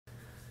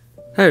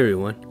Hi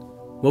everyone,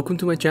 welcome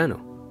to my channel.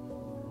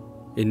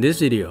 In this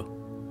video,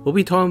 we'll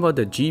be talking about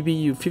the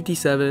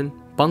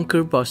GBU-57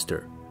 Bunker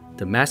Buster,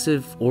 the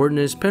Massive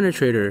Ordnance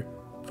Penetrator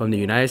from the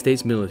United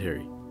States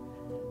military.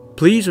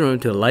 Please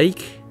remember to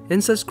like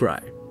and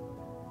subscribe.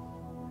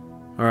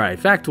 Alright,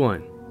 fact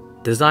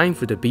 1. Designed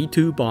for the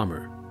B-2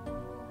 bomber.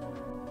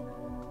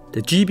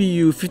 The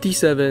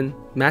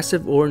GBU-57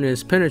 Massive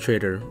Ordnance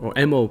Penetrator, or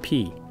MOP,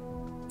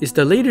 is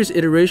the latest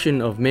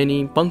iteration of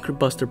many bunker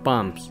buster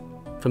bombs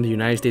from the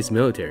United States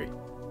military.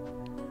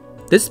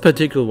 This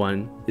particular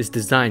one is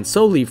designed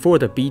solely for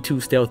the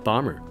B-2 stealth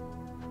bomber.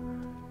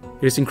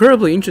 It is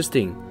incredibly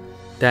interesting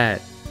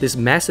that this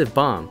massive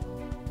bomb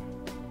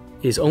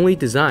is only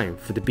designed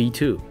for the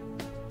B-2.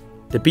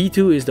 The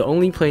B-2 is the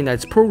only plane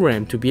that's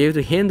programmed to be able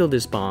to handle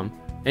this bomb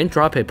and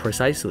drop it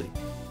precisely.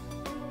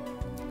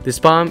 This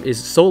bomb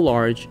is so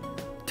large,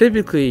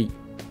 typically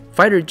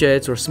fighter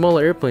jets or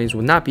smaller airplanes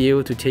will not be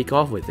able to take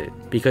off with it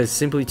because it's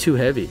simply too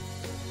heavy.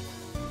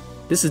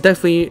 This is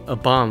definitely a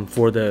bomb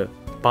for the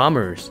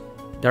bombers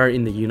that are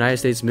in the United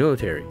States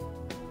military.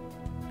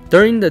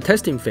 During the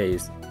testing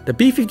phase, the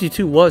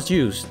B-52 was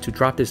used to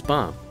drop this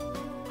bomb.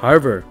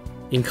 However,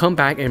 in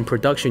combat and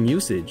production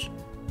usage,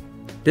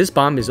 this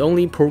bomb is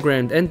only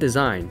programmed and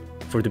designed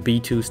for the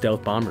B-2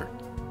 stealth bomber.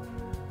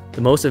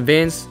 The most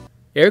advanced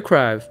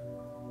aircraft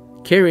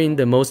carrying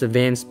the most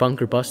advanced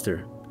bunker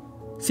buster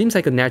seems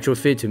like a natural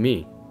fit to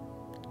me.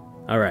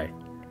 Alright,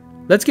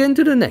 let's get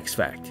into the next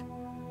fact.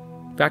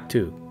 Fact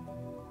 2.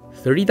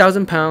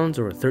 30,000 pounds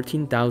or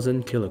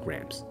 13,000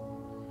 kilograms.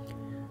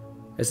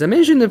 As I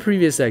mentioned in the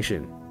previous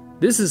section,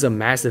 this is a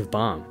massive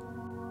bomb.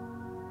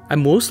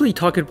 I'm mostly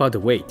talking about the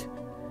weight.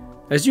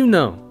 As you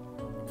know,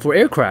 for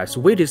aircrafts,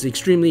 weight is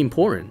extremely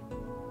important.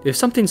 If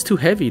something's too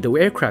heavy, the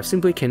aircraft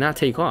simply cannot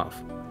take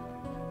off.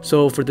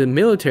 So for the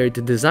military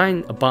to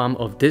design a bomb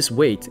of this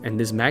weight and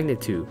this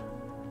magnitude,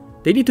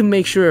 they need to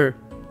make sure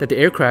that the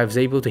aircraft is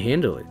able to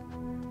handle it.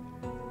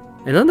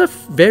 Another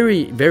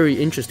very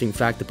interesting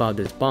fact about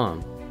this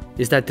bomb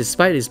is that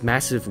despite its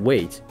massive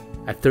weight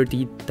at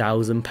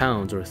 30,000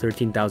 pounds or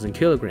 13,000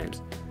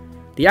 kilograms,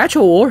 the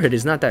actual warhead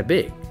is not that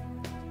big.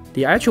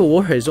 The actual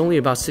warhead is only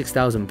about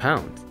 6,000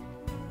 pounds.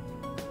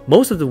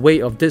 Most of the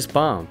weight of this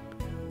bomb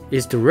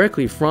is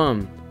directly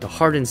from the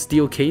hardened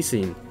steel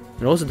casing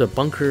and also the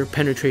bunker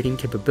penetrating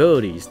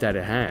capabilities that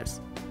it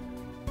has.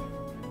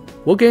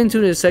 We'll get into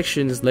the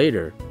sections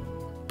later,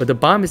 but the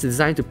bomb is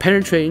designed to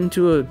penetrate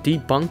into a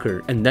deep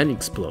bunker and then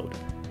explode.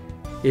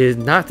 It is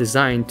not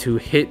designed to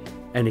hit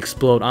and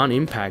explode on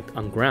impact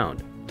on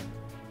ground.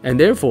 And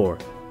therefore,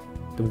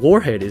 the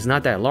warhead is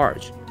not that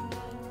large,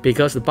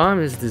 because the bomb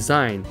is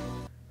designed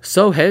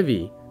so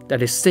heavy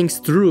that it sinks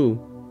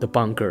through the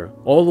bunker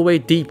all the way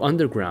deep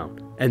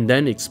underground and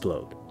then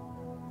explode.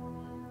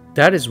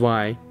 That is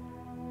why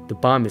the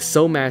bomb is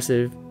so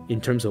massive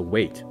in terms of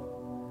weight.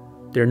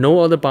 There are no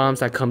other bombs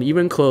that come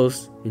even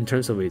close in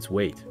terms of its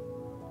weight.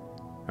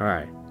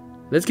 Alright,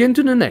 let's get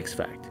into the next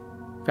fact.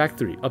 Fact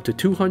 3, up to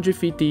 200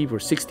 feet deep or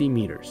 60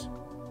 meters.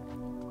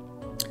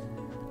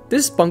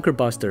 This bunker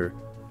buster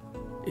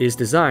is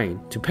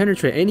designed to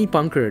penetrate any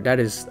bunker that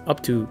is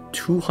up to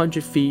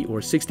 200 feet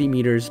or 60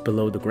 meters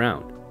below the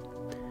ground.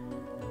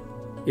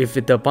 If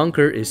the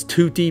bunker is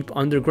too deep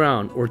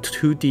underground or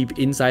too deep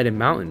inside a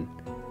mountain,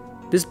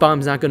 this bomb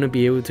is not going to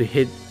be able to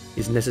hit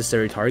its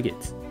necessary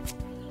targets.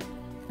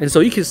 And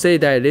so you can say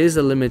that it is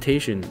a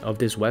limitation of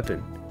this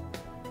weapon.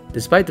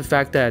 Despite the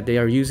fact that they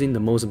are using the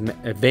most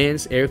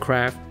advanced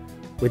aircraft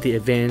with the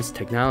advanced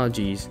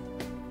technologies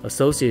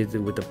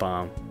associated with the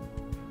bomb,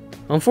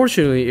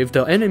 unfortunately, if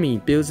the enemy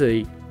builds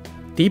a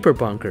deeper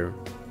bunker,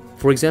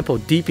 for example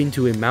deep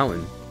into a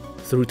mountain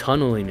through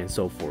tunneling and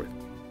so forth,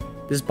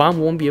 this bomb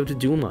won't be able to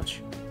do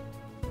much.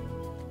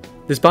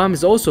 This bomb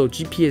is also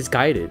GPS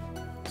guided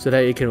so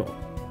that it can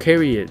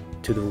carry it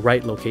to the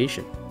right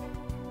location.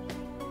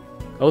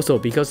 Also,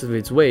 because of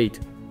its weight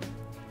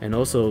and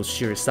also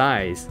sheer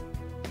size,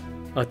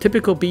 a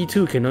typical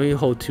B-2 can only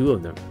hold 2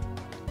 of them.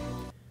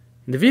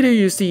 In the video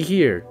you see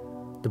here,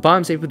 the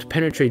bomb is able to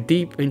penetrate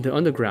deep into the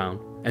underground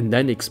and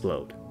then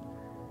explode.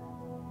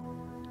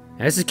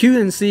 As you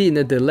can see in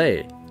the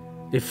delay,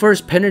 it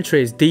first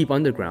penetrates deep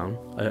underground,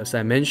 as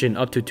I mentioned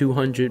up to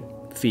 200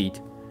 feet,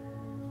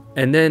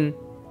 and then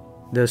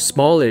the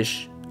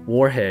smallish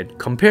warhead,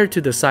 compared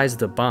to the size of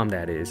the bomb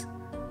that is,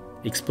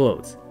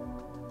 explodes.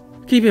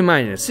 Keep in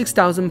mind, a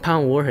 6,000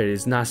 pound warhead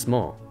is not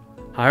small.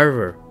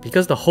 However,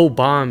 because the whole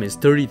bomb is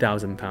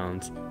 30,000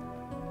 pounds,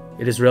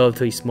 it is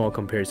relatively small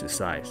compared to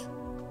size.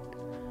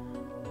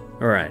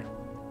 Alright,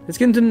 let's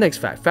get into the next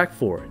fact. Fact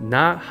 4,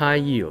 not high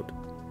yield.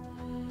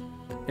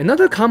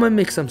 Another common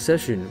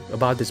misconception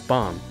about this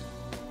bomb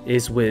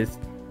is with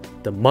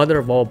the mother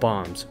of all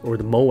bombs, or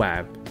the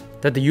MOAB,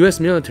 that the US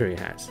military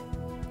has.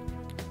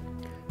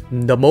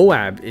 The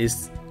MOAB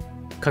is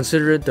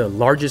considered the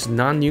largest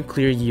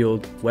non-nuclear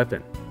yield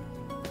weapon,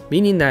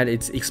 meaning that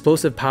its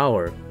explosive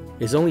power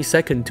is only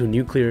second to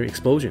nuclear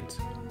explosions.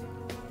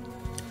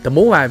 The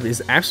MOAB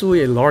is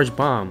absolutely a large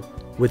bomb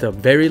with a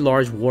very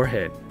large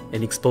warhead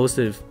and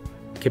explosive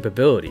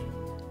capability.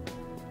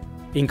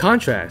 In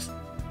contrast,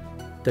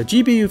 the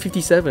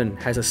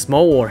GBU-57 has a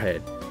small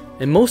warhead,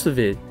 and most of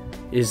it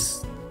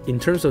is in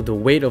terms of the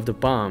weight of the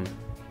bomb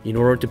in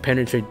order to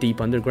penetrate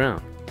deep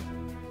underground.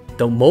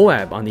 The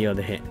MOAB, on the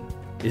other hand,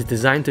 is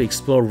designed to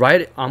explode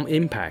right on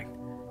impact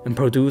and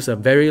produce a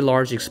very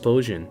large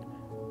explosion,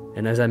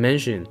 and as I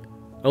mentioned,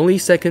 only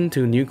second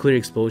to nuclear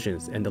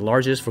explosions and the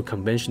largest for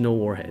conventional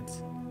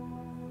warheads.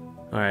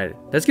 Alright,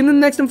 let's get to the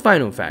next and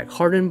final fact: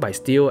 hardened by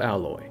steel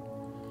alloy.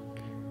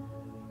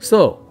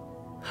 So,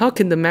 how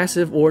can the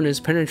Massive Ordnance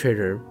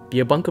Penetrator be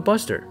a bunker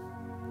buster?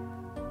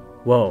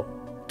 Well,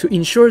 to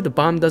ensure the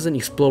bomb doesn't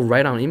explode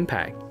right on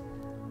impact,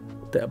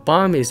 the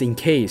bomb is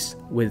encased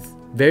with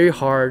very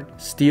hard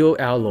steel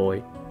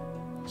alloy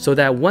so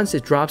that once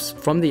it drops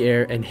from the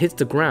air and hits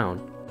the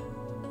ground,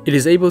 it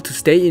is able to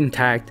stay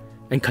intact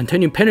and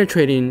continue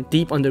penetrating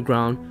deep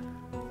underground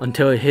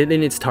until it hits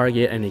its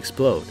target and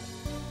explode.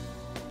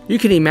 You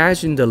can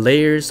imagine the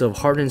layers of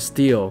hardened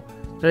steel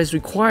that is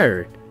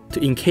required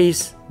to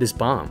encase this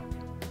bomb.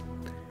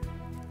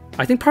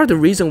 I think part of the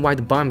reason why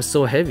the bomb is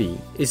so heavy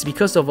is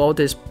because of all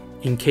this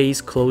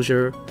encased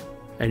closure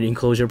and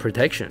enclosure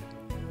protection.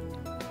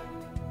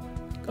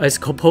 As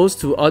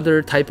opposed to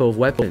other type of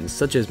weapons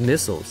such as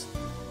missiles,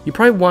 you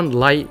probably want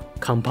light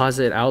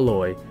composite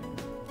alloy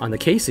on the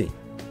casing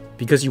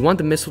because you want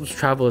the missile to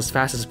travel as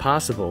fast as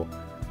possible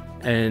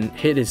and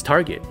hit its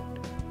target.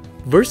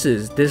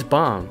 Versus this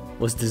bomb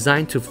was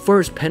designed to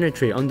first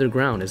penetrate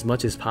underground as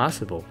much as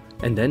possible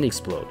and then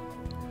explode.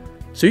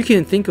 So you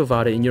can think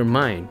about it in your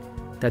mind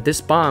that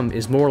this bomb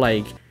is more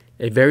like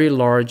a very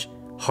large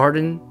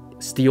hardened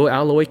steel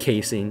alloy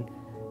casing,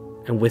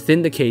 and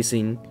within the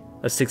casing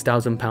a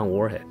 6,000-pound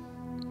warhead.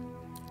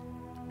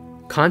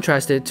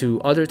 Contrasted to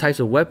other types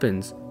of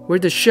weapons where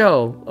the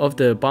shell of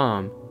the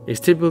bomb is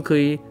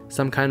typically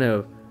some kind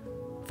of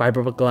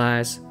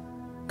fiberglass,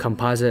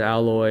 composite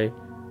alloy,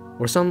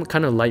 or some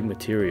kind of light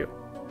material.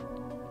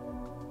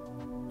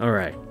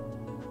 Alright,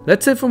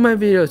 that's it for my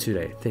video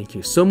today. Thank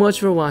you so much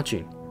for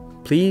watching.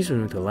 Please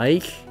remember to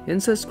like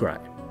and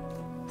subscribe.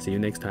 See you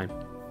next time.